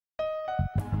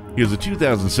Here's a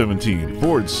 2017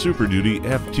 Ford Super Duty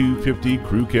F-250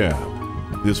 Crew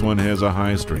Cab. This one has a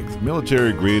high-strength,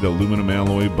 military-grade aluminum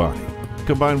alloy body,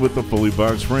 combined with a fully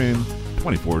boxed frame,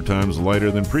 24 times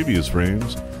lighter than previous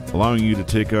frames, allowing you to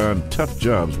take on tough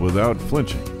jobs without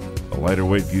flinching. A lighter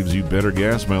weight gives you better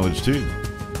gas mileage too.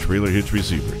 Trailer hitch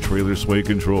receiver, trailer sway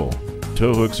control,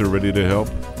 tow hooks are ready to help.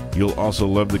 You'll also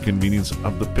love the convenience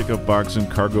of the pickup box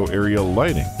and cargo area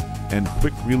lighting and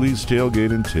quick release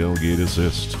tailgate and tailgate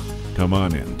assist. Come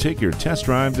on in, take your test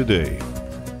drive today.